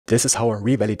This is how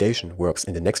revalidation works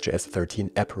in the Next.js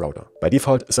 13 app router. By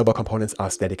default, server components are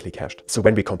statically cached. So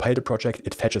when we compile the project,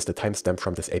 it fetches the timestamp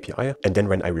from this API, and then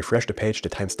when I refresh the page, the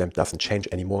timestamp doesn't change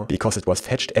anymore because it was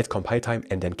fetched at compile time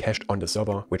and then cached on the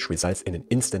server, which results in an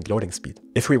instant loading speed.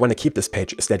 If we want to keep this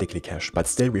page statically cached but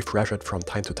still refresh it from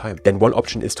time to time, then one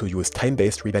option is to use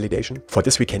time-based revalidation. For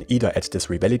this, we can either add this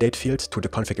revalidate field to the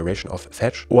configuration of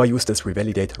fetch or use this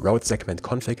revalidate route segment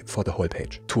config for the whole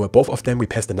page. To both of them, we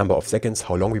pass the number of seconds,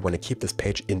 how long we want to keep this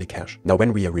page in the cache. Now,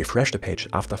 when we refresh the page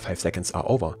after 5 seconds are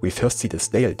over, we first see the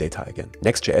stale data again.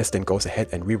 Next.js then goes ahead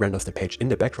and re-renders the page in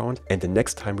the background, and the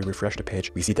next time we refresh the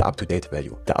page, we see the up-to-date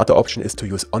value. The other option is to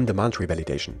use on-demand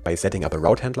revalidation by setting up a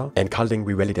route handler and calling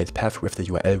revalidate path with the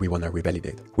URL we want to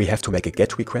revalidate. We have to make a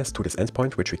GET request to this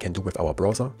endpoint, which we can do with our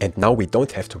browser, and now we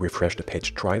don't have to refresh the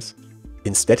page twice.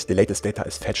 Instead, the latest data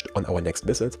is fetched on our next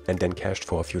visit and then cached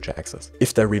for future access.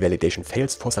 If the revalidation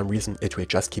fails for some reason, it will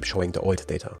just keep showing the old data.